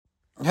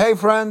Hey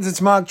friends,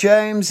 it's Mark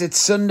James. It's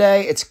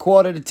Sunday, it's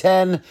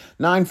 10:15,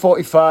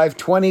 9:45,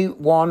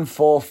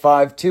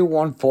 21:45,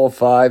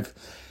 21:45,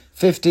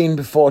 15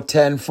 before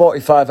 10,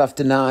 45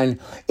 after 9.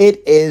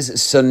 It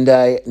is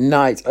Sunday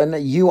night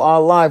and you are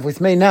live with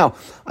me. Now,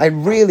 I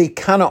really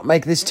cannot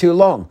make this too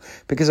long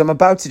because I'm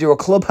about to do a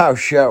Clubhouse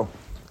show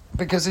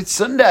because it's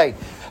Sunday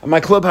and my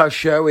Clubhouse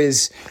show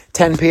is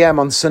 10 p.m.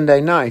 on Sunday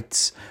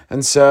nights.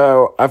 And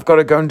so I've got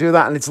to go and do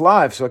that and it's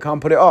live, so I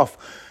can't put it off.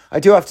 I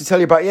do have to tell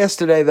you about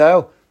yesterday,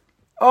 though.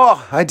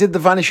 Oh, I did the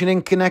Vanishing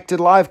Ink Connected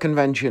Live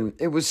convention.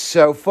 It was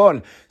so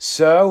fun.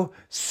 So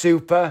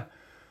super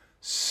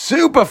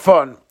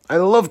fun. I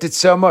loved it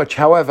so much.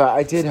 However,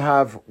 I did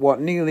have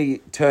what nearly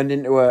turned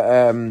into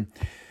a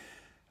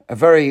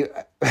very,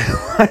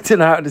 I don't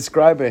know how to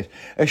describe it.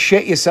 A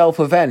shit yourself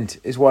event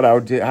is what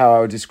how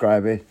I would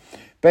describe it.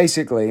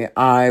 Basically,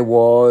 I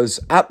was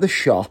at the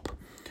shop.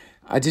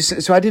 I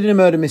did a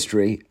murder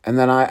mystery, and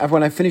then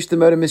when I finished the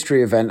murder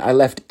mystery event, I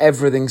left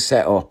everything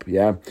set up,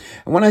 yeah?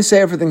 And when I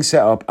say everything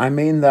set up, I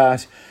mean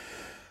that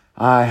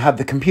I had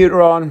the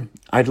computer on,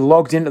 I'd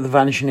logged into the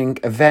Vanishing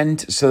Ink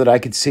event so that I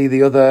could see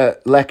the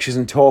other lectures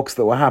and talks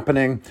that were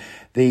happening.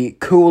 The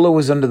cooler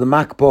was under the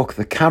MacBook,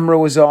 the camera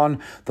was on,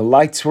 the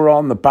lights were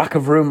on, the back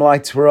of room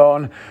lights were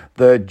on,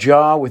 the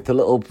jar with the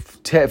little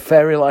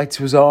fairy lights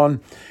was on,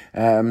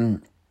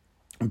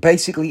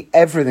 basically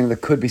everything that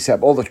could be set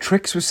up. All the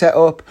tricks were set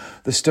up.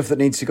 The stuff that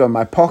needs to go in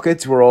my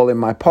pockets were all in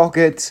my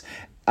pockets.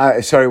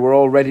 We're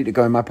all ready to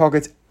go in my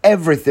pockets.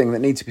 Everything that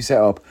needs to be set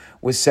up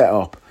was set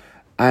up.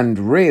 And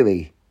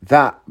really,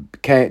 that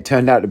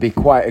turned out to be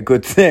quite a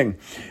good thing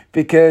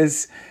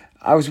because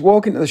I was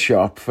walking to the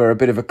shop for a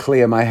bit of a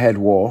clear my head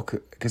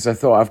walk because I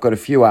thought I've got a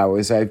few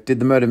hours. I did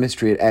the murder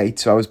mystery at 8,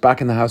 so I was back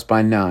in the house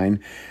by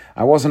 9.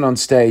 I wasn't on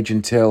stage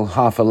until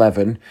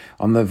 11:30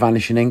 on the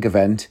Vanishing Ink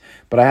event,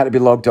 but I had to be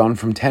logged on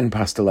from 10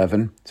 past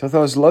 11. So I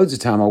thought there's loads of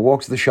time. I'll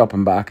walk to the shop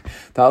and back.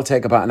 That'll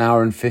take about an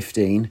hour and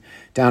 15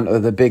 down to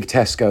the big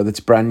Tesco that's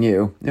brand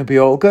new. It'll be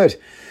all good.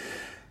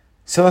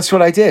 So that's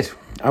what I did.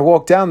 I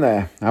walked down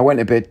there. I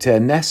went a bit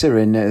Nessa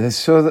in.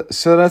 So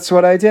that's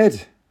what I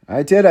did.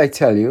 I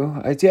tell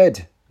you. I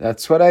did.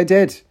 That's what I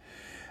did.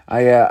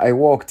 I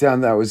walked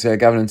down. That was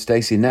Gavin and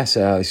Stacey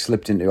Nessa I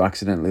slipped into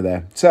accidentally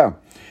there. So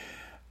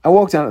I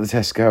walked down to the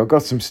Tesco,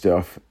 got some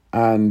stuff,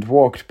 and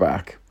walked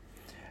back.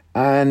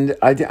 And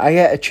I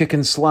ate a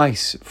chicken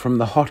slice from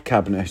the hot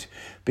cabinet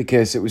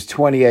because it was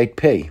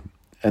 28p.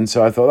 And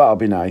so I thought, that'll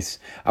be nice.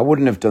 I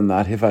wouldn't have done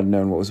that if I'd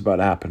known what was about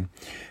to happen.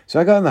 So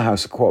I got in the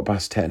house at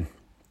 10:15.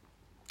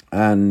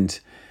 And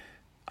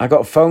I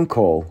got a phone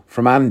call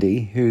from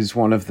Andy, who's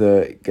one of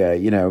the,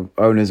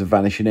 owners of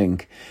Vanishing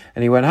Ink.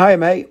 And he went, "Hi,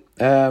 mate.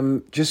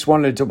 Just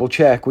wanted to double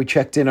check. We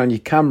checked in on your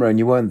camera and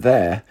you weren't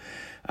there.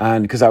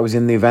 And because I was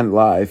in the event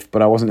live,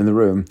 but I wasn't in the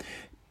room.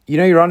 You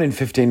know you're on in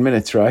 15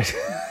 minutes, right?"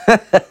 I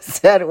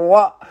said,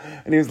 "What?"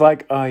 And he was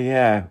like, "Oh,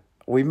 yeah,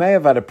 we may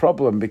have had a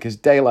problem because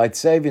daylight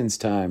savings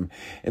time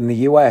in the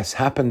US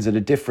happens at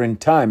a different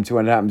time to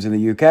when it happens in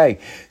the UK.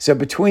 So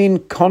between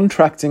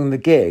contracting the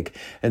gig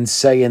and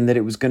saying that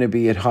it was going to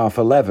be at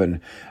 11:30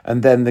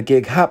 and then the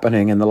gig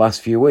happening in the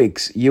last few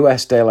weeks,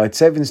 US daylight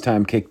savings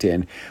time kicked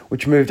in,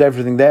 which moved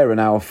everything there an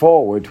hour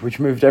forward, which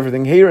moved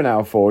everything here an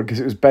hour forward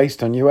because it was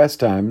based on US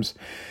times.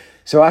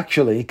 So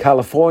actually,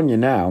 California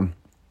now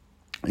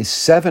is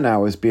 7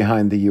 hours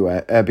behind the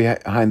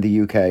behind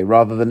the UK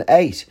rather than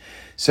 8.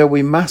 So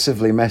we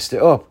massively messed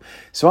it up.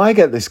 So I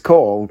get this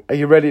call, "Are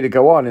you ready to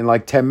go on? In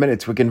like 10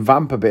 minutes, we can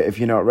vamp a bit if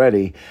you're not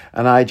ready."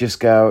 And I just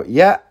go,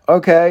 "Yeah,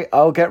 okay,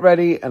 I'll get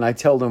ready." And I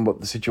tell them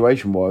what the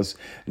situation was.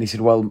 And he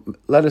said, "Well,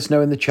 let us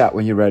know in the chat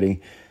when you're ready."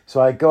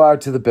 So I go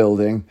out to the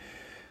building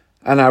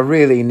and I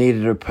really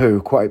needed a poo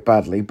quite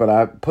badly, but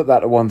I put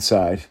that to one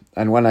side.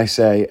 And when I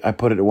say I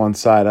put it to one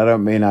side, I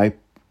don't mean I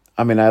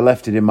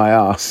left it in my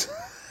arse.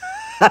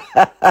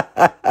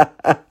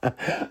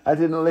 I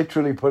didn't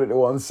literally put it to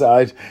one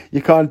side.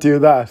 You can't do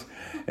that.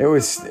 It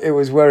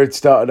was where it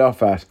started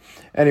off at.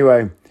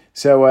 Anyway,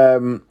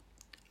 so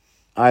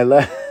I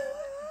left.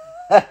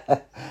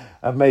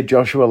 I've made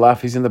Joshua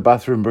laugh. He's in the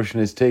bathroom brushing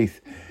his teeth.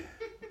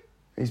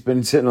 He's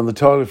been sitting on the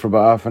toilet for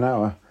about half an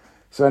hour.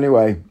 So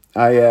anyway,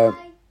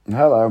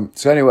 hello.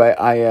 So anyway,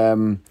 I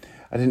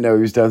didn't know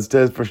he was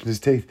downstairs brushing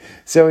his teeth.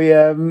 So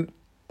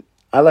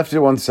I left it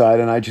to one side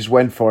and I just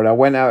went for it. I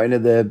went out into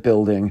the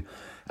building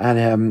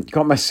and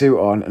got my suit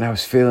on and I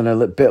was feeling a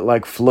little bit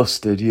like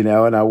flustered,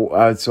 and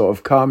I sort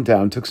of calmed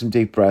down, took some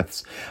deep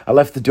breaths. I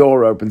left the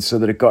door open so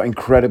that it got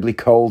incredibly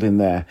cold in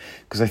there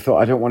because I thought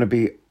I don't want to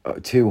be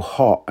too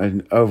hot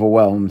and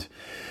overwhelmed.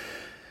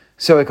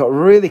 So it got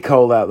really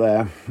cold out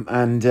there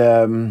and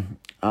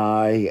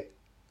I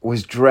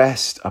was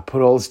dressed. I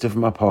put all the stuff in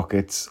my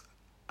pockets.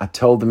 I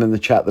told them in the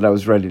chat that I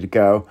was ready to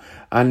go.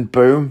 And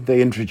boom,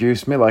 they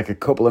introduced me like a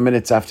couple of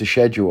minutes after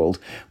scheduled.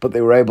 But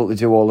they were able to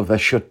do all of their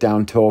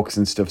shutdown talks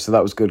and stuff. So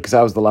that was good because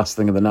that was the last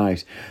thing of the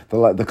night.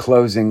 The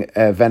closing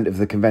event of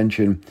the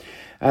convention.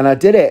 And I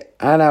did it,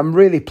 and I'm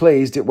really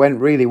pleased. It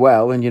went really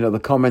well, and, the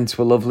comments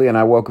were lovely, and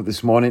I woke up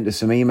this morning to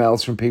some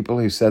emails from people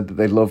who said that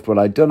they loved what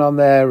I'd done on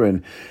there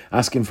and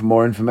asking for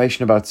more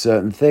information about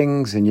certain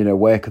things and,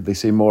 where could they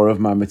see more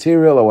of my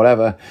material or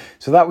whatever.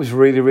 So that was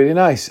really, really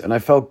nice, and I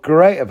felt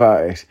great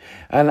about it.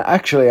 And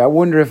actually, I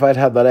wonder if I'd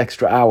had that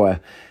extra hour,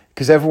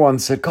 because everyone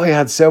said, God, you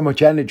had so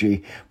much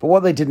energy. But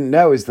what they didn't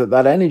know is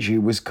that energy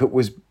was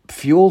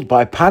fueled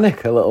by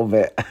panic a little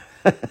bit.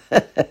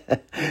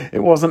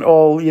 It wasn't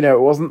all, it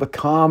wasn't the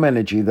calm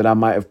energy that I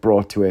might have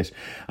brought to it.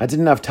 I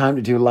didn't have time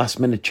to do last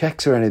minute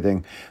checks or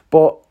anything,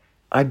 but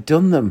I'd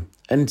done them.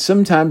 And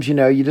sometimes,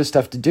 you just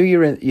have to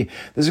do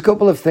there's a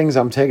couple of things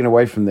I'm taking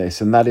away from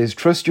this, and that is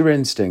trust your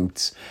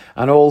instincts,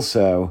 and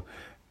also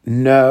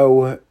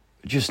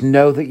just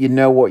know that you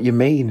know what you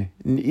mean.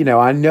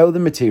 I know the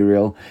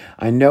material.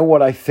 I know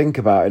what I think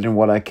about it and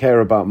what I care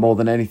about more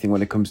than anything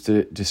when it comes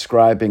to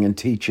describing and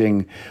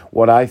teaching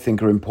what I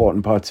think are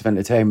important parts of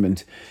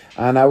entertainment.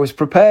 And I was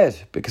prepared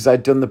because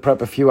I'd done the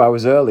prep a few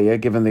hours earlier,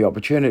 given the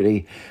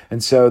opportunity.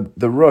 And so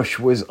the rush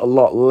was a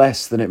lot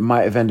less than it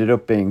might have ended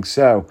up being.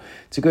 So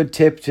it's a good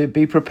tip to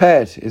be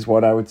prepared, is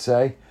what I would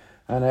say.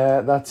 And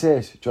that's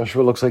it.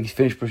 Joshua, looks like he's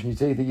finished brushing your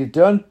teeth. Are you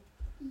done?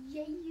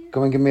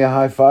 Come and give me a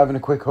high five and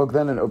a quick hug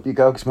then, and up you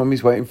go, because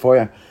Mummy's waiting for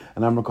you.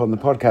 And I'm recording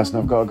the podcast, and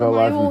I've got to go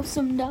live. My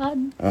awesome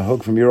dad. A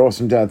hug from your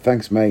awesome dad.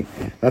 Thanks, mate.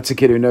 That's a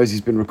kid who knows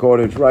he's been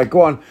recorded. Right, go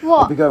on.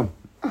 What? Up you go.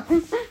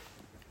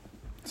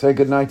 Say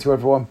good night to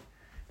everyone.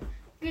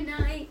 Good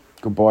night.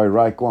 Good boy.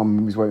 Right, go on.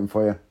 Mummy's waiting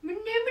for you.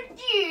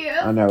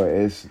 I know it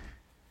is.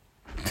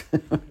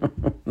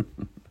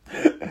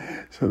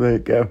 So there you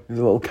go. There's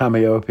a little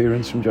cameo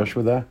appearance from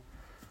Joshua there.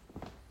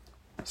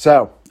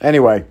 So,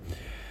 anyway,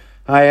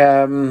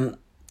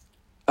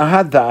 I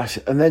had that,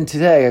 and then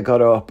today I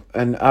got up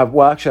and I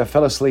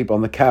fell asleep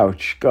on the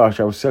couch.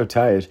 Gosh, I was so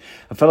tired.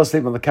 I fell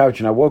asleep on the couch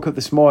and I woke up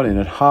this morning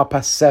at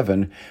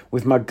 7:30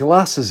 with my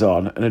glasses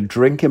on and a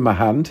drink in my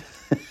hand.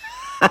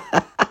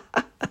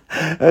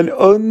 An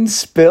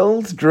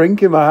unspilled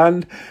drink in my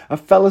hand. I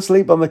fell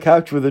asleep on the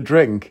couch with a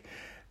drink,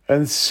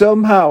 and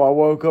somehow I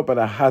woke up and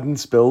I hadn't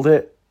spilled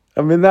it.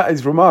 I mean, that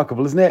is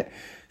remarkable, isn't it?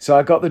 So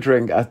I got the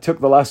drink. I took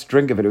the last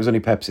drink of it. It was only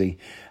Pepsi.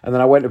 And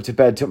then I went up to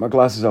bed, took my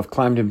glasses off,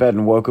 climbed in bed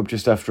and woke up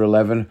just after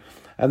 11.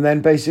 And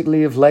then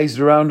basically have lazed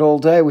around all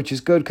day, which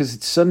is good because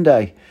it's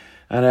Sunday.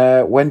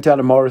 And went down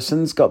to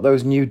Morrison's, got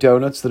those new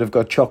donuts that have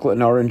got chocolate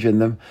and orange in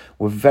them.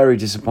 Were very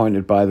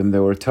disappointed by them. They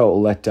were a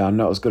total letdown,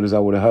 not as good as I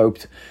would have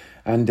hoped.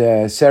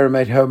 And Sarah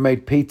made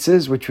homemade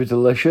pizzas, which were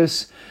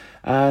delicious.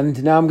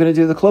 And now I'm going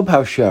to do the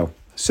Clubhouse show.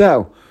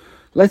 So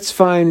let's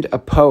find a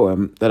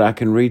poem that I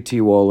can read to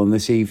you all on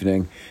this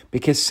evening,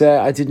 because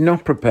I did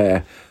not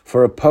prepare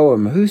for a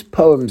poem. Whose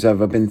poems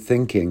have I been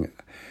thinking?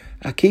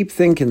 I keep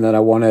thinking that I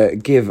want to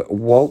give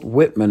Walt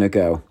Whitman a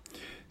go.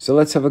 So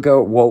let's have a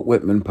go at Walt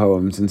Whitman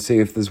poems and see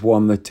if there's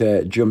one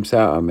that jumps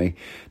out at me.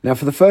 Now,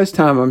 for the first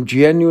time, I'm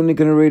genuinely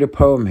going to read a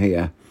poem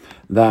here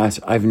that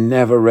I've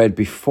never read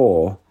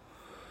before.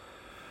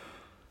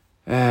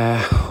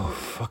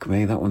 Fuck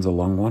me, that one's a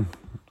long one.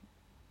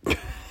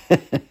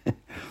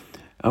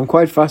 I'm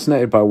quite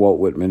fascinated by Walt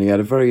Whitman. He had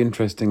a very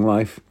interesting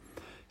life.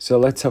 So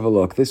let's have a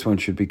look. This one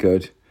should be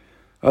good.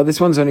 Oh,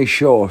 this one's only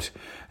short.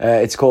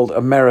 It's called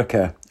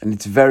America, and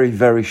it's very,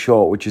 very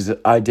short, which is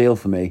ideal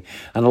for me.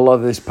 And a lot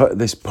of this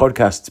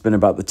podcast's been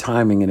about the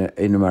timing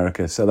in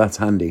America, so that's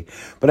handy.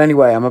 But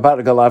anyway, I'm about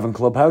to go live on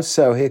Clubhouse,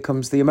 so here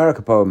comes the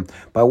America poem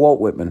by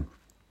Walt Whitman.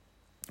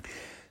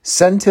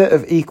 Centre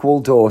of equal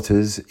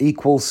daughters,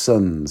 equal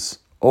sons,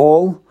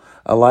 all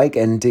alike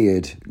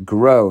endeared,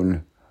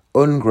 grown,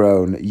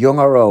 ungrown, young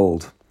or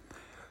old,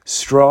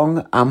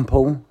 strong,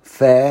 ample,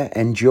 fair,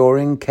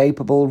 enduring,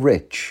 capable,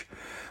 rich,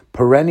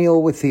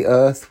 perennial with the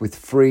earth, with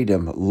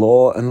freedom,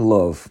 law and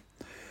love,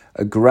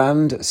 a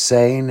grand,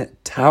 sane,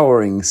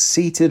 towering,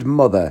 seated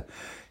mother,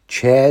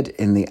 chaired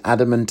in the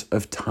adamant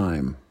of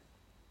time.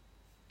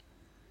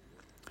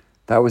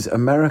 That was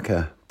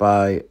America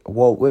by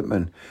Walt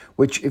Whitman,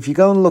 which if you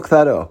go and look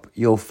that up,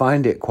 you'll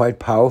find it quite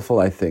powerful,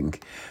 I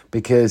think,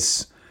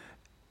 because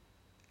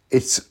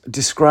it's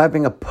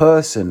describing a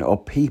person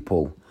or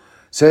people.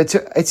 So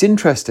it's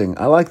interesting.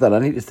 I like that. I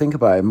need to think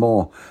about it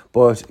more.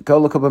 But go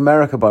look up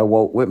America by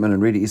Walt Whitman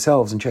and read it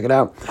yourselves and check it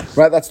out.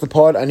 Right, that's the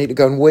pod. I need to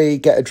go and wee,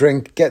 get a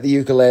drink, get the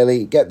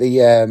ukulele, get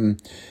the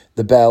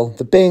bell,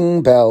 the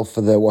bing bell for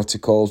the,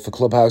 for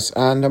Clubhouse,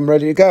 and I'm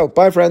ready to go.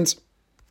 Bye, friends.